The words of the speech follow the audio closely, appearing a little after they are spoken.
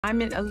I'm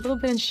a little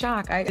bit in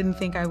shock. I didn't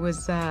think I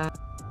was,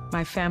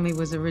 my family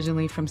was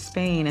originally from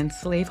Spain and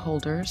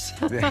slaveholders.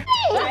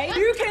 Right?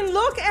 You can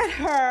look at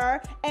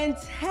her and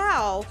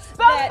tell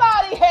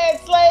somebody had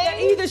slaves. that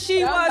either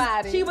she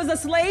was a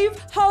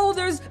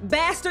slaveholder's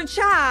bastard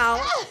child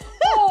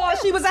or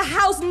she was a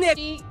house nigga.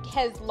 She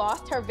has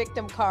lost her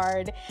victim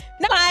card.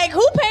 Like,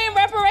 who paying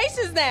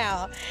reparations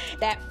now?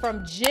 That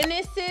from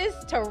Genesis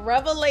to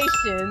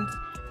Revelations,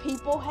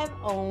 people have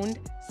owned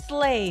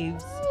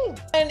slaves.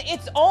 And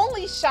it's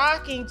only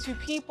shocking to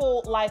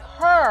people like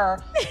her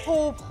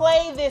who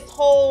play this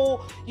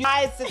whole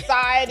United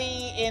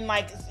Society and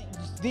like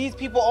these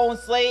people own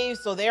slaves,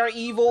 so they're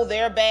evil,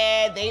 they're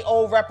bad, they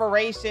owe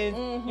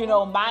reparations. You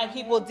know, my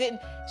people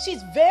didn't.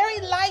 She's very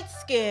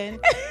light-skinned.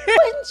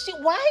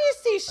 Why is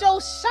she so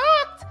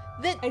shocked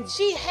that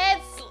she had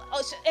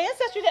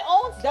ancestry that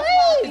owned slaves?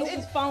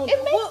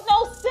 It makes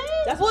no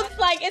sense. Well, it's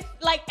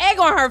like egg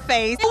on her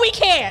face. We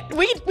can't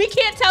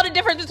tell the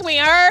difference between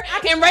her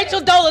and Rachel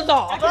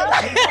Dolezal.